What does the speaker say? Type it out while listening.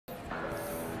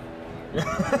That's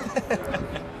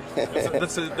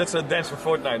a dance for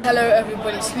Fortnite. Hello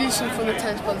everybody, it's Lucian from the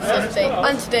Tennis Brothers Update,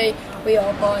 and today we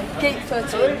are by Gate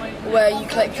 13, where you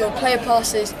collect your player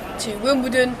passes to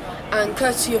Wimbledon, and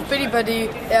courtesy of Biddy Buddy,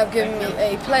 they have given me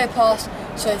a player pass,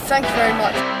 so thank you very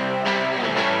much.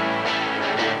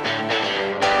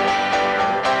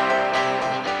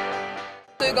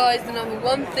 So guys, the number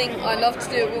one thing I love to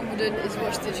do at Wimbledon is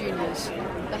watch the juniors.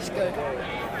 Let's go.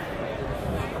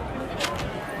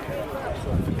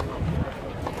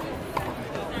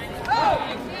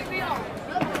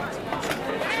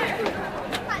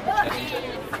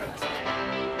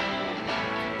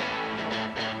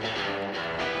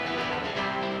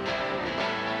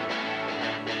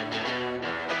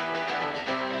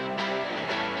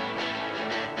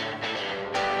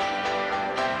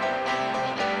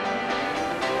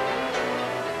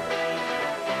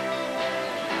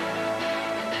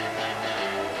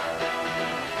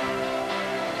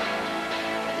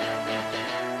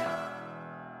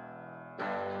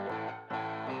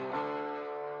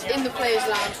 In the Players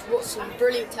Lounge, watch some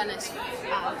brilliant tennis,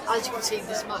 and as you can see,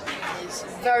 this match is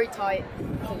very tight,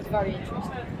 so it's very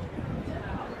interesting.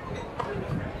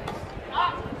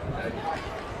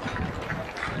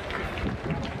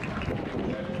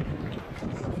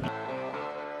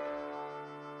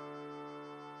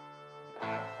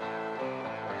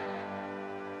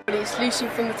 It's Lucy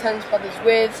from the Tennis Brothers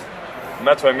with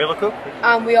Matt Middelkoop.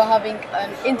 And we are having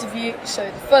an interview, so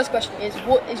the first question is,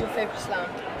 what is your favourite slam?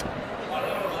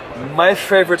 My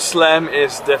favorite slam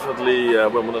is definitely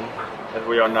Wimbledon, as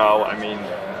we are now. I mean,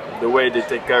 the way they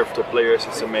take care of the players,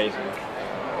 it's amazing.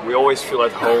 We always feel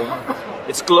at home.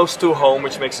 It's close to home,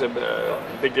 which makes a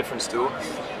big difference too.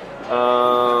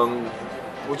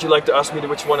 Would you like to ask me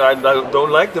which one I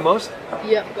don't like the most?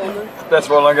 Yeah, go on then. That's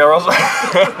Roland Garros.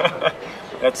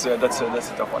 That's a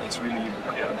tough one. It's really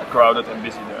crowded and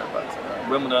busy there. But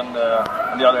Wimbledon,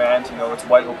 on the other hand, you know, it's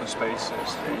wide open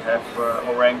spaces. We have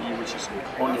Orangi, which is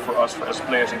only for us, as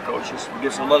players and coaches. It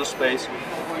gives a lot of space.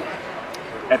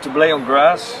 And to play on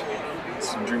grass,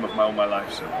 it's a dream of all my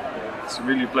life. So it's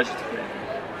really a pleasure to play.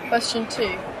 Question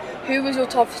 2. Who was your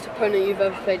toughest opponent you've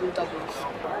ever played in doubles?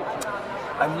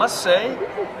 I must say,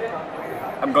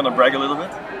 I'm gonna brag a little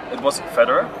bit. It was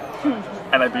Federer,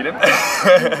 and I beat him.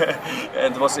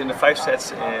 It was in the 5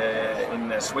 sets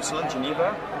in Switzerland,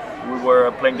 Geneva. We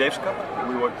were playing Davis Cup.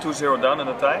 We were 2-0 down at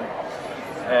the time,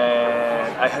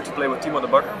 and I had to play with Timo de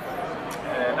Bakker.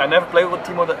 I never played with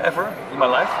Timo ever in my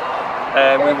life,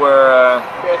 and we were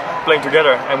playing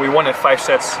together, and we won in 5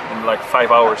 sets in like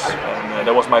 5 hours. And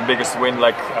that was my biggest win.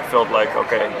 Like, I felt like,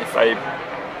 okay, if I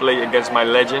play against my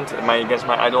legend, against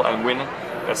my idol, and win,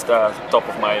 that's the top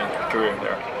of my career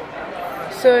there.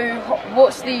 So,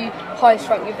 what's the highest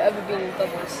rank you've ever been in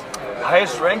doubles?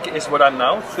 Highest rank is what I'm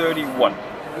now, 31.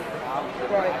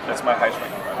 Right. That's my highest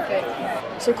rank. Okay.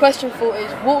 So question 4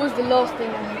 is, what was the last thing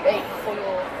you ate for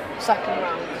your second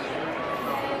round?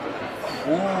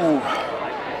 Ooh,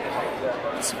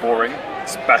 it's boring.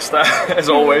 It's pasta, as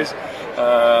always.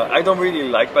 I don't really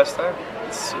like pasta.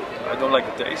 I don't like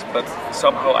the taste, but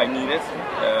somehow I need it.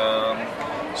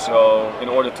 So in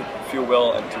order to feel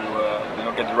well and to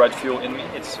get the right fuel in me,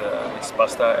 it's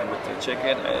pasta and with the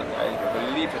chicken, and I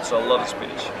believe it's a lot of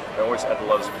spinach. I always add a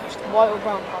lot of spinach. White or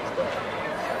brown pasta?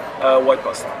 White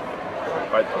pasta.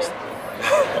 White pasta.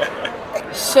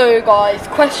 So guys,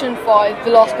 question 5,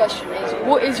 the last question is,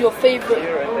 what is your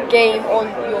favourite game on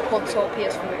your console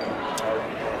PS4?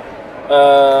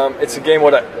 It's a game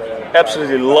what I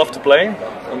absolutely love to play.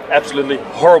 I'm absolutely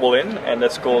horrible in, and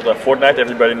that's called Fortnite.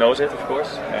 Everybody knows it, of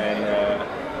course. And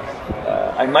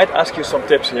I might ask you some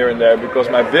tips here and there, because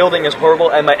my building is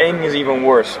horrible and my aiming is even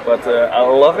worse. But I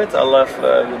love it. I love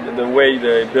the way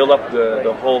they build up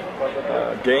the whole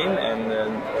game, and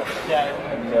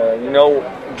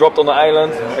dropped on the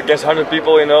island against 100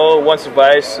 people. One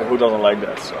survives. Who doesn't like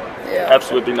that? So yeah,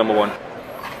 absolutely number one.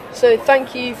 So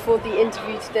thank you for the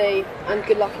interview today, and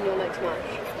good luck in your next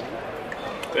match.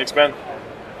 Thanks, man.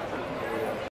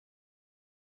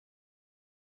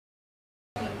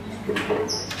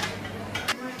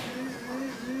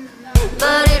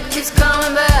 But it keeps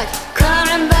coming back,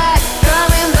 coming back,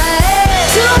 coming back.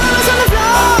 2 hours on the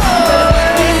floor,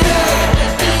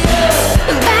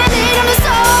 bandit on the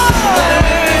store.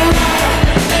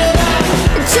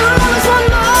 2 hours,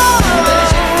 1 more.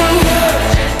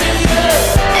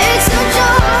 It's such a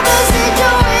hopeless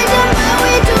situation, but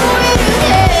we do it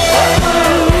again.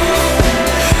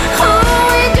 Oh,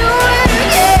 we do it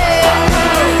again.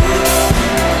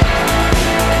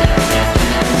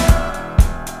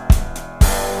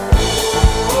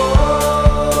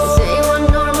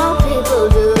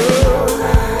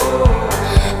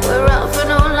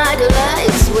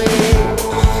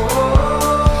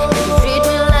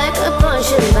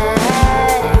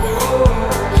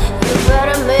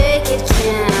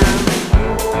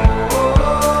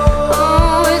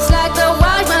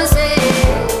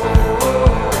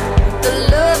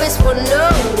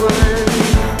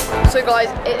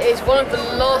 is one of the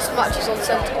last matches on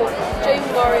centre court. James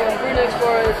Murray and Bruno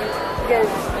Suarez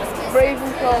against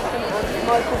Raven Clarkin and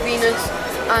Michael Venus,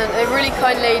 and a really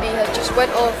kind lady has just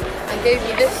went off and gave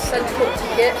me this centre court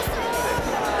ticket.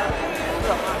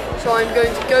 So I'm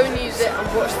going to go and use it and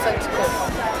watch the centre court.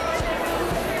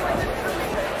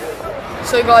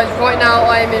 So guys, right now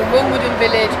I am in Wimbledon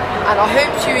Village, and I hope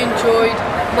you enjoyed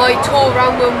my tour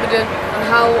around Wimbledon and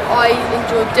how I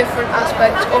enjoyed different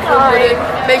aspects of Wimbledon.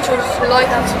 Make sure to like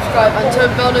and subscribe and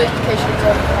turn bell notifications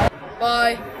on.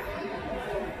 Bye.